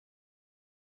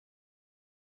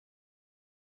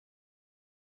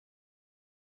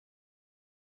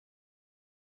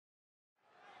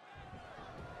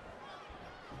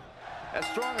As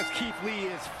strong as Keith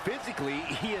Lee is physically,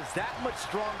 he is that much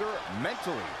stronger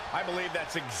mentally. I believe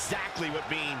that's exactly what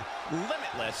being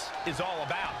limitless is all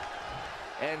about.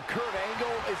 And Kurt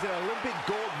Angle is an Olympic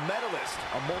gold medalist,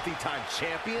 a multi-time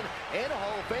champion, and a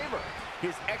Hall of Famer.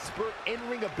 His expert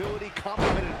in-ring ability,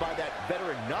 complemented by that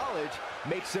veteran knowledge,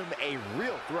 makes him a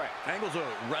real threat. Angle's a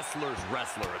wrestler's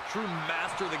wrestler, a true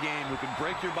master of the game who can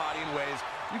break your body in ways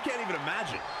you can't even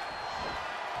imagine.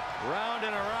 Round and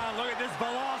around, look at this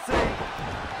velocity.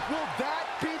 Will that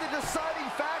be the deciding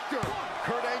factor?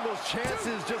 Kurt Angle's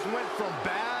chances just went from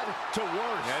bad to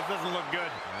worse. Yeah, it doesn't look good.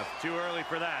 That's too early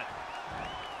for that.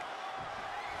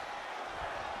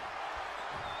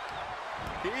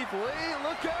 Keith Lee,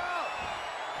 look out!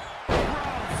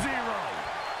 Ground zero.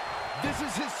 This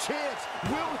is his chance.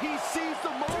 Will he seize the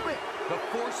moment? The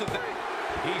force of that.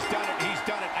 He's done it. He's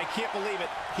done it. I can't believe it.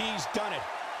 He's done it.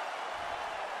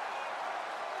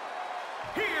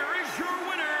 Here is your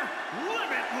winner,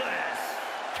 Limitless,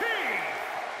 Keith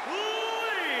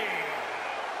Lee.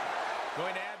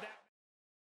 Going to add that.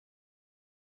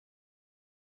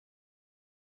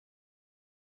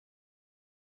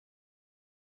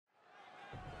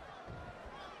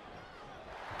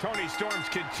 Tony Storm's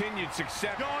continued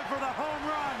success. Going for the home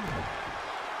run.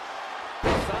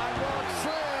 Sidewalk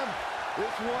slam.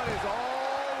 This one is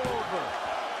all over.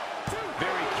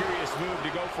 Very curious move to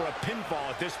go for a pinfall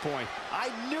at this point.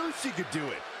 I knew she could do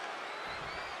it.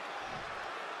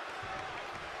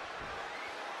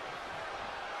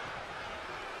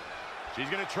 She's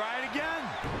going to try it again.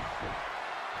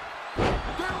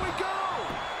 There we go.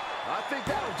 I think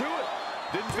that'll do it.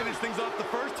 Didn't finish things off the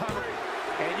first time.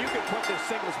 And you can put this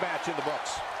singles match in the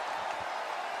books.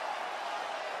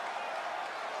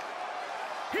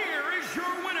 Here is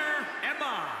your winner,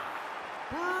 Emma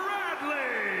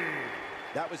Bradley.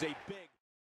 That was a big...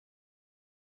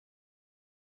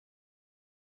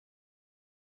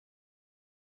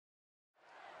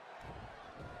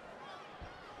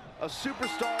 A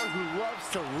superstar who loves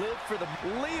to live for the...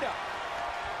 Lita.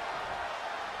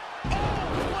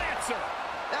 Oh, Lancer.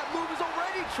 That move is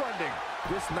already trending.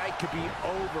 This night could be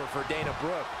over for Dana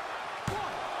Brooke.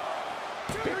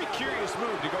 Very curious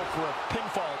move to go for a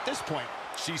pinfall at this point.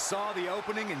 She saw the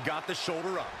opening and got the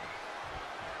shoulder up.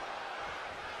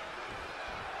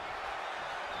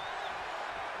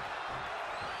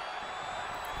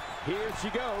 Here she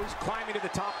goes, climbing to the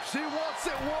top. She wants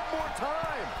it one more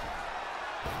time.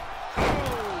 Oh,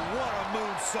 what a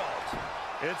moonsault.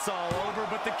 It's all over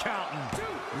but the counting.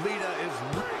 Lita is...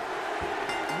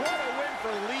 What a win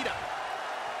for Lita.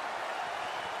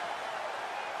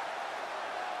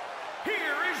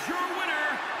 Here is your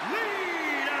winner,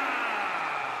 Lita.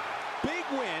 Big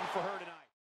win for her tonight.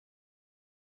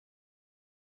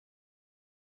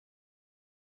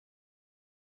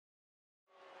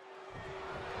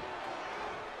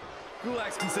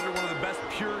 Gulak's considered one of the best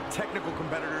pure technical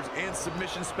competitors and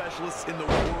submission specialists in the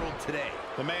world today.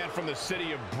 The man from the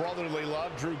city of brotherly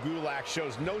love, Drew Gulak,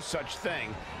 shows no such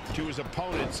thing to his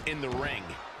opponents in the ring.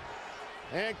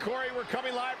 And Corey, we're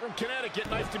coming live from Connecticut.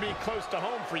 Nice to be close to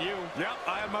home for you. Yep,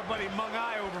 I had my buddy Mung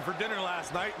Ai over for dinner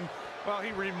last night, and, well,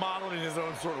 he remodeled in his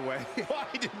own sort of way. Why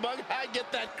did Mung Ai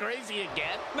get that crazy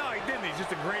again? No, he didn't. He's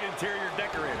just a great interior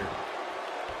decorator.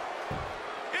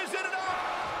 Is it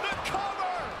enough? The cover!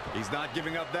 He's not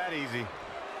giving up that easy.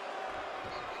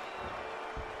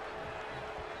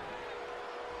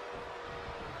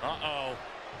 Uh-oh.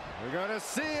 We're gonna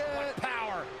see it. What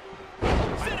power.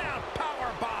 Sit down,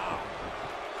 power bomb.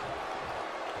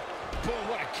 Boom,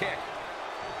 what a kick.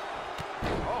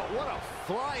 Oh, what a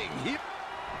flying heap.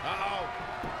 Uh-oh.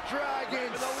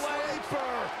 Dragon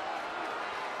Sleeper.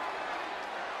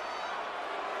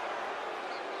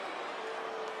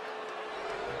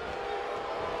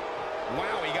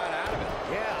 Wow, he got out of it.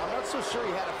 Yeah, I'm not so sure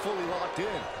he had it fully locked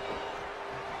in.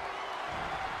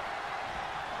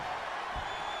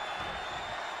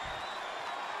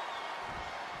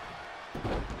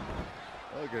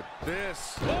 Look at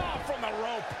this. Oh, from the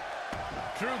rope.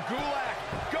 Drew Gulak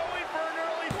going for an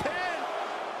early pin.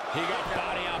 He got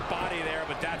body on body there,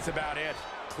 but that's about it.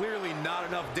 Clearly not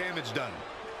enough damage done.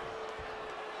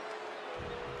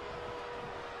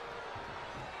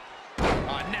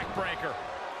 Neck breaker.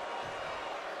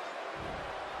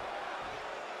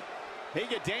 They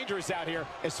get dangerous out here,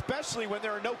 especially when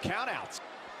there are no countouts.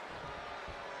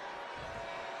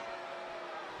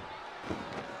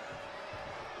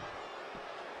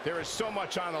 There is so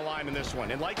much on the line in this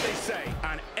one. And like they say,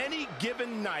 on any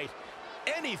given night,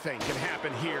 anything can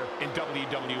happen here in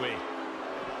WWE.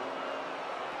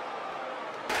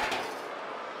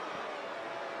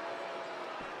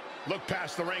 Look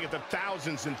past the ring at the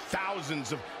thousands and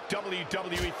thousands of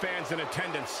WWE fans in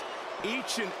attendance.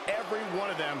 Each and every one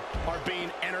of them are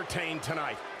being entertained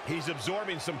tonight. He's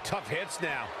absorbing some tough hits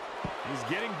now. He's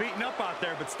getting beaten up out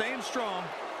there, but staying strong.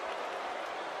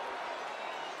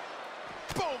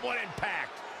 Boom, what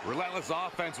impact! Relentless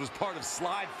offense was part of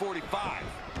Slide 45.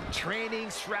 Training,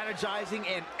 strategizing,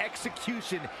 and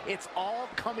execution. It's all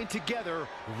coming together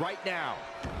right now.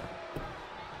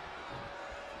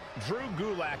 Drew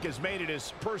Gulak has made it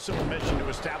his personal mission to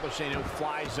establish a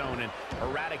no-fly zone and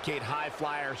eradicate high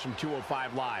flyers from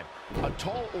 205 Live. A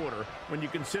tall order when you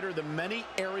consider the many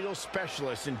aerial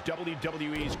specialists in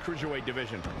WWE's Cruiserweight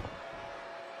division.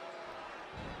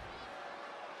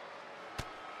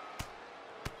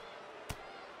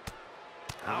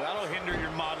 That'll hinder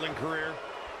your modeling career.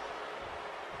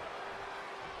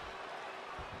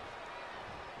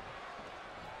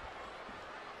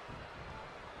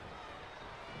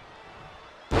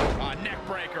 Neck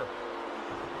breaker.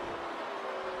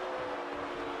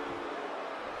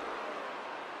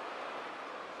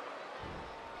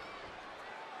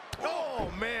 Oh,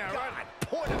 man. God, right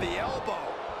point of the elbow.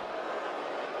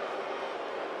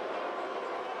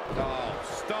 Oh,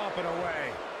 stomping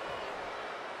away.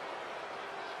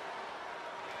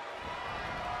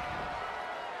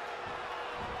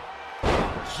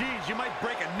 Oh, geez, you might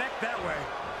break a neck that way.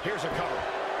 Here's a cover.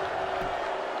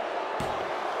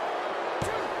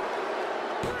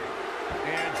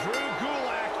 And Drew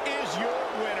Gulak is your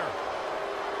winner.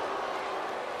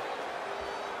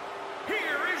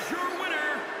 Here is your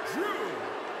winner, Drew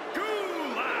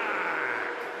Gulak.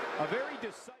 A very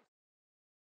decisive.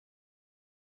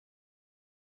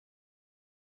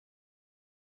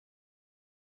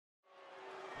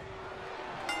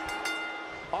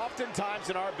 Oftentimes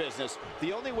in our business,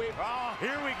 the only way... Oh,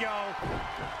 here we go.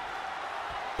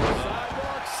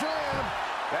 Sidewalk slam.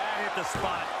 That hit the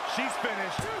spot. She's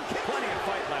finished. Plenty of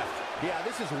fight left. Yeah,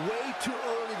 this is way too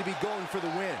early to be going for the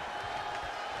win.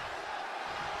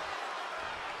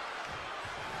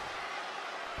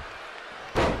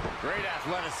 Great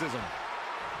athleticism.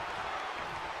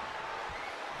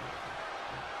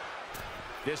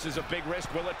 This is a big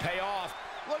risk. Will it pay off?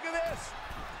 Look at this.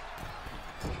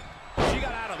 She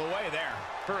got out of the way there.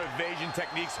 Her evasion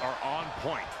techniques are on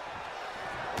point.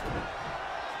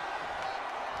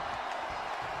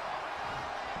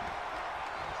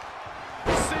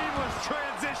 Seamless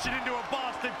transition into a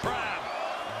Boston Crab.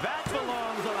 That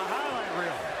belongs on a highlight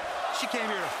reel. She came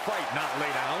here to fight, not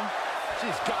lay down.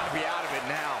 She's got to be out of it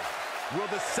now. Will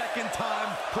the second time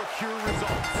procure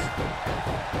results?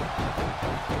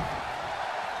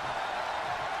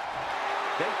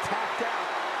 They tapped out.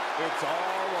 It's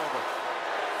all over.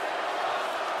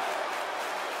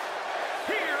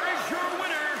 Here is your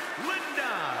winner,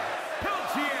 Linda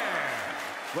Peltier.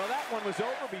 Well, that one was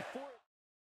over before.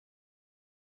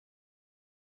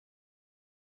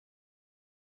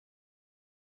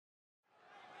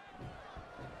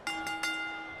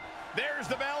 There's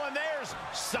the bell, and there's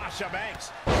Sasha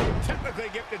Banks. Technically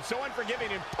gifted, so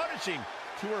unforgiving and punishing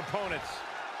to her opponents.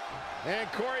 And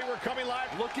Corey, we're coming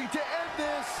live. Looking to end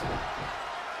this.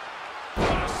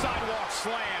 A sidewalk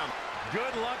slam.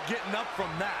 Good luck getting up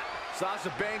from that.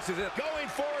 Sasha Banks is it. Going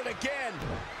forward again.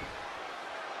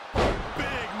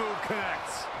 Big move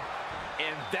connects.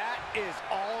 And that is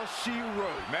all she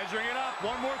wrote. Measuring it up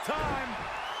one more time.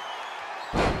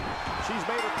 She's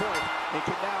made her point and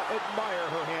can now admire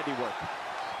her handiwork.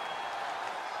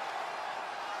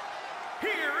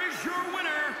 Here is your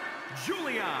winner,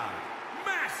 Julia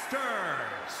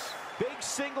Masters. Big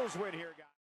singles win here, guys.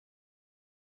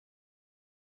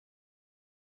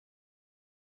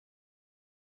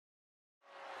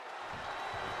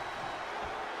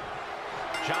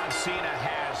 John Cena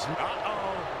has...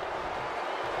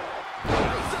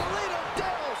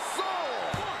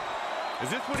 Is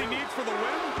this what he needs for the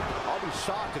win? I'll be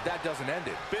shocked if that doesn't end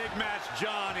it. Big match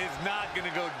John is not going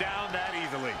to go down that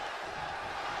easily.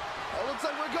 It looks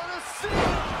like we're going to see.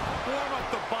 Warm up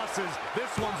the buses.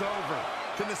 This one's over.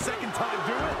 Can the second time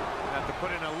do it? Have to put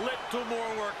in a little more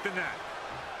work than that.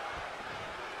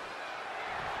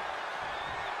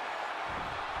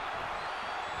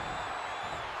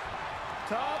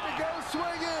 Time to go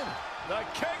swinging. The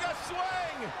king of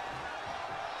swing.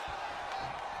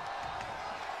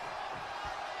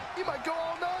 He might go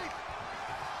all night.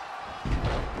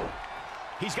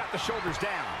 He's got the shoulders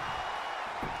down.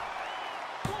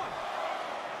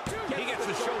 He gets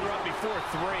the shoulder up before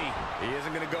 3. He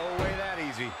isn't going to go away that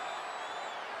easy.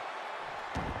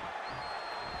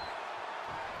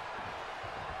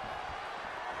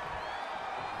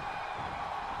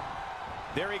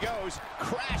 There he goes,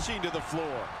 crashing to the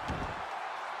floor.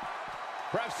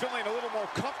 Perhaps feeling a little more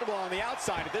comfortable on the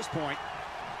outside at this point.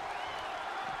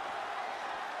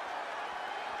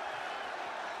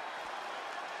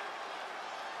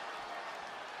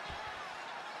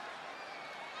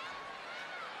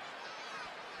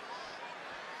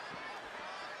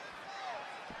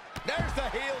 There's the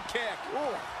heel kick.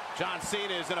 Ooh. John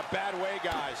Cena is in a bad way,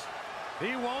 guys.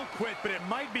 He won't quit, but it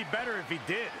might be better if he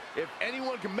did. If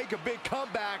anyone can make a big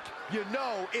comeback, you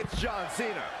know it's John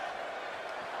Cena.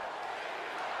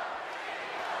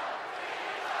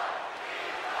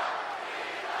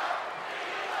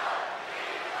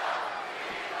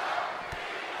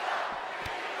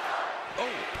 Oh.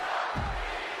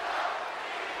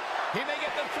 He may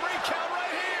get the 3 count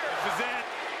right here. This is it.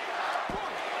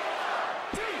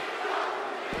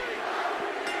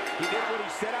 He did what he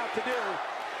set out to do,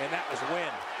 and that was win.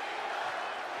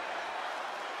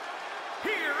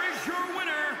 Here is your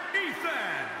winner,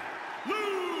 Ethan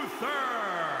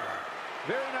Luther.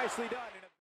 Very nicely done.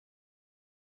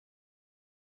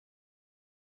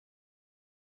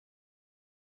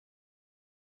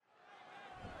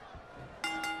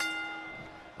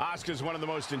 Asuka's one of the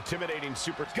most intimidating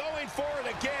Going for it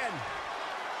again.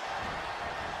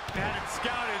 Had it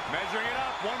scouted, measuring it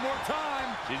up one more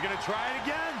time. She's going to try it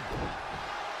again.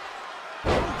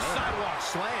 Sidewalk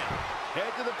slam.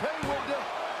 Head to the pay window.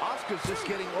 Asuka's just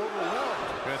getting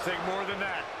overwhelmed. Going to take more than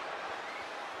that.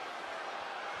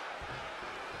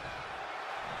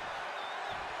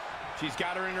 She's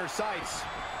got her in her sights.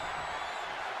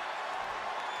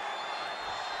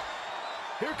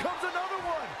 Here comes another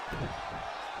one.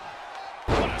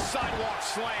 What a sidewalk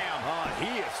slam.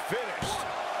 He is finished.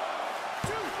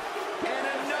 And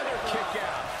another kick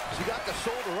out. She got the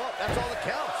shoulder up. That's all that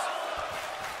counts.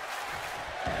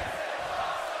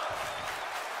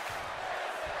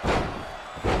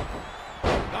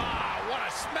 What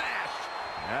a smash.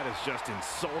 That is just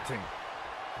insulting.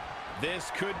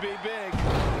 This could be big.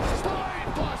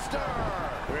 Spine buster.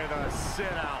 With a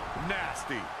sit out.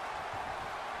 Nasty.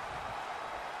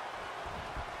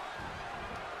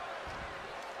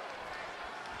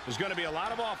 There's going to be a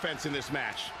lot of offense in this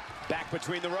match. Back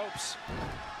between the ropes.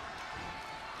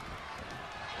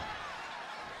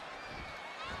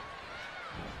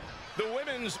 The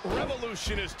women's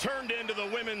revolution has turned into the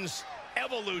women's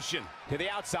evolution. To the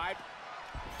outside.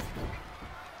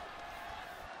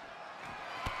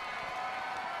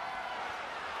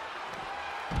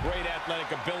 Great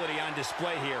athletic ability on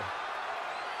display here.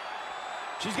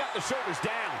 She's got the shoulders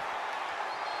down.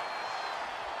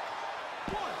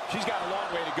 She's got a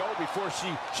long way to go before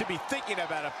she should be thinking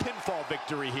about a pinfall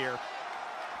victory here.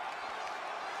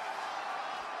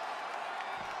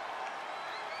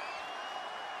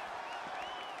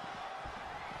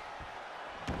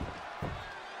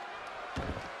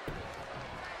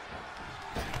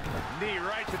 Knee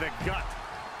right to the gut.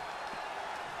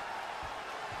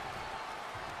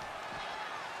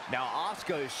 Now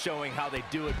Asuka is showing how they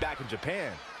do it back in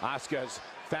Japan. Asuka's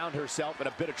found herself in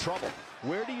a bit of trouble.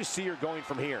 Where do you see her going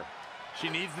from here? She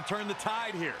needs to turn the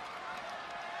tide here.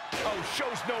 Oh,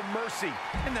 shows no mercy.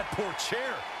 And that poor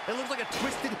chair. It looks like a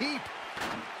twisted heap.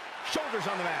 Shoulders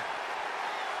on the mat.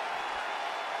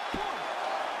 1,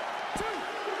 2,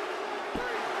 3.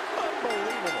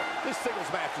 Unbelievable. This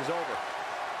singles match is over.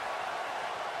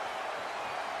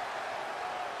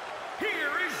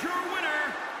 Here is your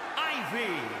winner,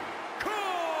 Ivy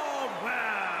Caldwell.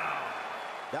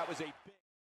 That was a big...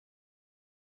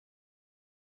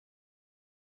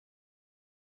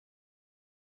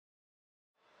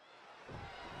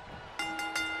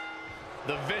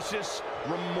 The vicious,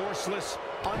 remorseless,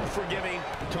 unforgiving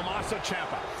Tommaso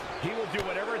Ciampa. He will do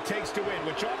whatever it takes to win,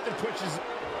 which often pushes...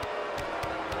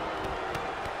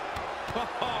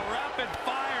 Oh, rapid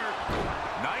fire.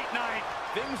 Night-night.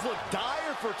 Things look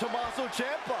dire for Tommaso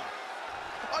Ciampa.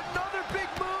 Another big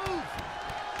move.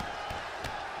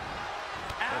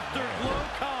 Afterglow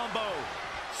combo.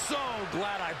 So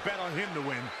glad I bet on him to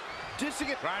win. Dishing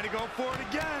it. Trying to go for it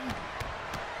again.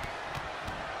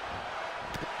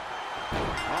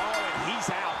 Oh, and he's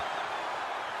out.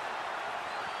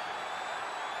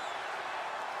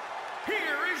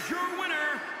 Here is your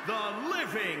winner, the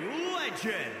living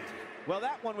legend. Well,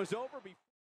 that one was over before.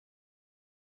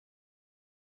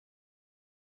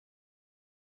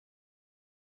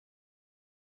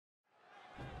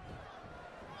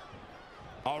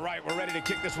 All right, we're ready to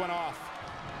kick this one off.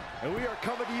 And we are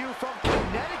coming to you from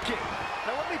Connecticut.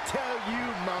 Now, let me tell you,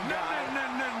 my guy. No.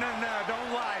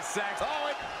 Don't lie, Sax. Oh,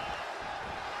 it...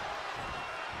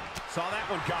 Saw that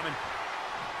one coming.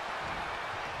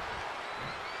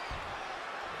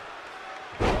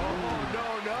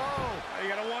 Oh, no. You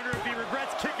gotta wonder if he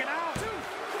regrets kicking out. 2,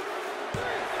 3.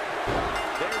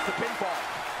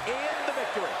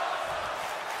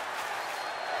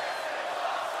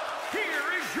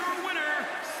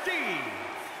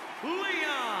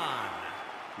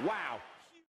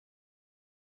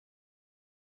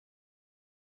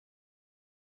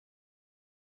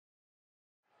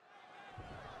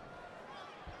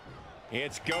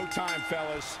 It's go time,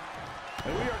 fellas.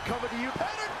 And we are coming to you.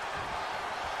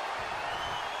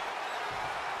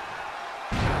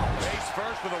 Face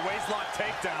first with a waistlock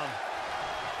takedown.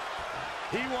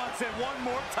 He wants it one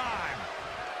more time.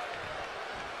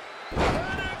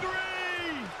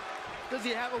 Pedigree! Does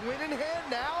he have a win in hand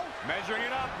now? Measuring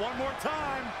it up one more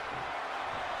time.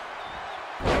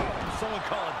 Oh, someone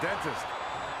call a dentist.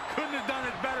 Couldn't have done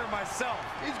it better myself.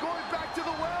 He's going back to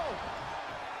the well.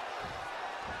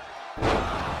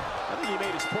 I think he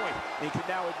made his point. He can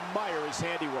now admire his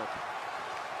handiwork.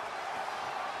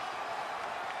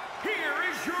 Here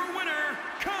is your winner,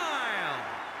 Kyle.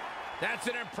 That's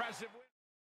an impressive win.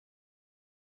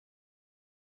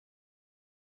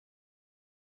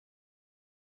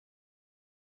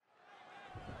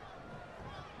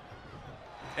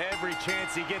 Every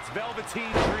chance he gets,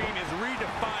 Velveteen Dream is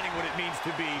redefining what it means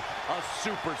to be a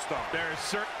superstar. There's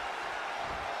certain...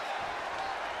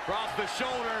 Across the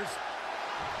shoulders.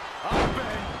 Up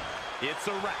and it's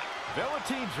a wrap.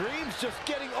 Velveteen Dream's just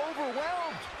getting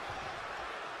overwhelmed.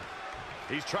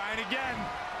 He's trying again.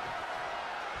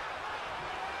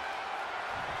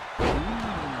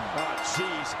 Oh,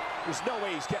 jeez. There's no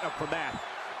way he's getting up from that.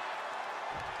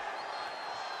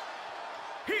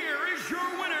 Here is your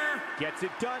winner. Gets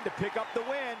it done to pick up the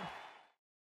win.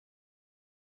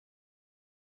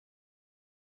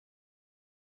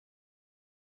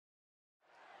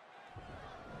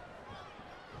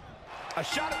 A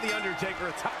shot at The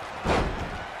Undertaker.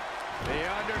 The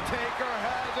Undertaker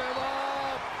has him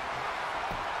up.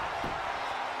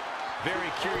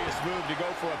 Very curious move to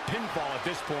go for a pinfall at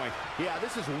this point. Yeah,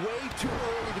 this is way too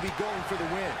early to be going for the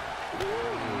win.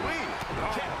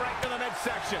 Kick right to the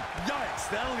midsection.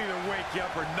 Yikes, that'll either wake you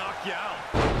up or knock you out.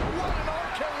 What an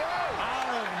RKO!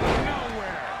 Out of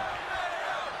nowhere.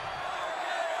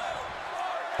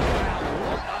 Wow,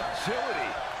 what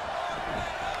agility.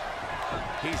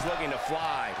 He's looking to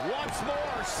fly. Once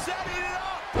more, setting it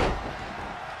up.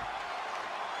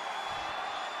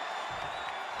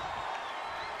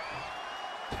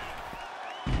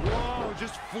 Whoa,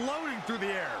 just floating through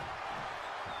the air.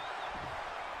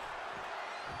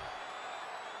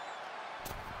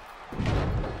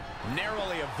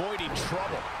 Narrowly avoiding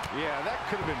trouble. Yeah, that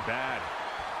could have been bad.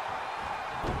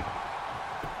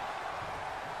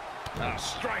 A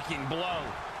striking blow.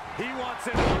 He wants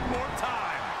it one more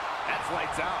time. That's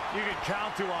lights out. You can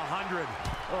count to 100.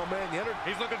 Oh, man, the Undertaker.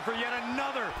 He's looking for yet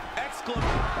another exclamation.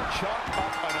 Chalk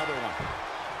up another one.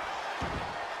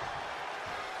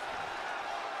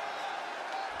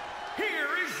 Here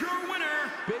is your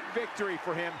winner. Big victory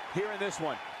for him here in this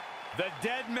one. The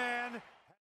dead man.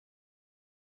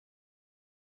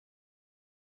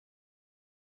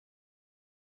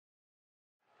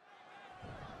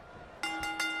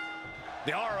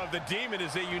 The aura of the Demon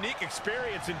is a unique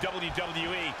experience in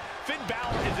WWE. Finn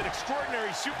Balor is an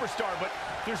extraordinary superstar, but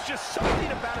there's just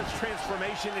something about his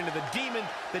transformation into the Demon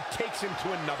that takes him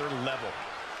to another level.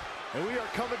 And we are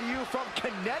coming to you from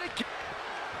Connecticut.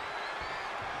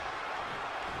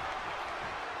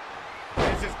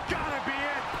 This has got to be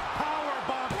it.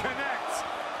 Powerbomb connects.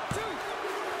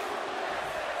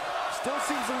 Still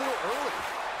seems a little early.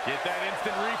 Get that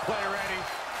instant replay ready.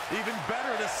 Even better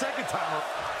the second time.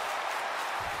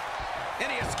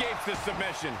 And he escapes the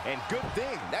submission. And good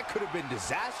thing, that could have been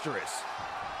disastrous.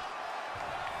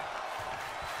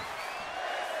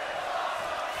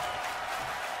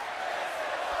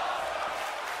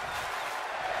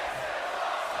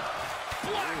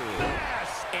 Black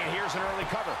Mass! And here's an early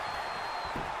cover.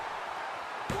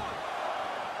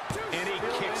 And he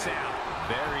kicks out.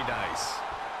 Very nice.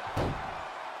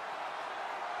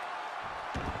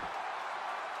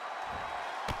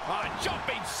 A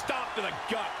jumping stomp to the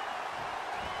gut.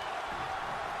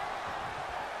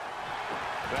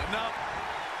 No.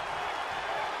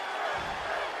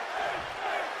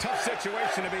 Tough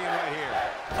situation to be in right here.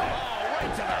 Oh,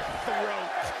 right to the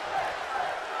throat.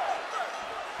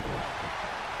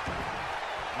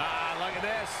 Ah, look at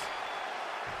this.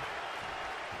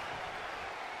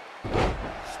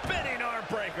 Spinning arm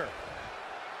breaker.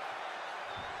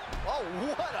 Oh,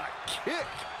 what a kick.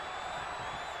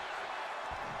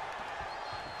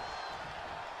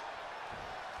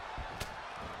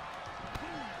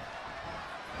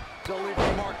 To leave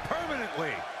a mark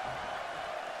permanently.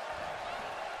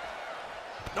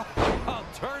 Oh,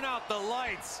 turn out the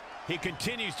lights. He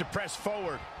continues to press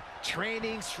forward.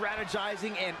 Training,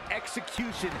 strategizing, and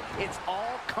execution. It's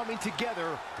all coming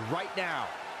together right now.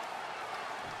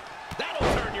 That'll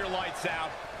turn your lights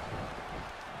out.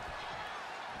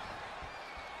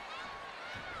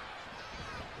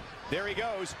 There he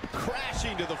goes,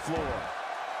 crashing to the floor.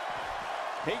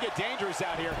 He can get dangerous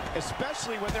out here,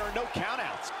 especially when there are no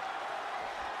countouts.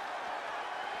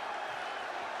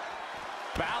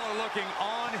 Balor looking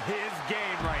on his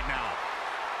game right now.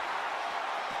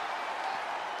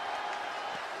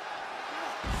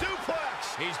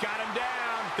 Suplex. He's got him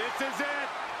down. This is it.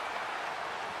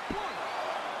 1,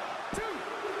 2,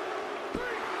 3.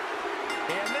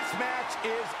 And this match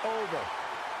is over.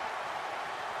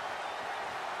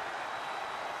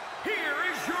 Here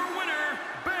is your winner,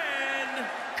 Ben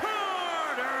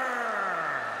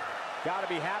Carter. Got to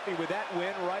be happy with that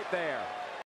win right there.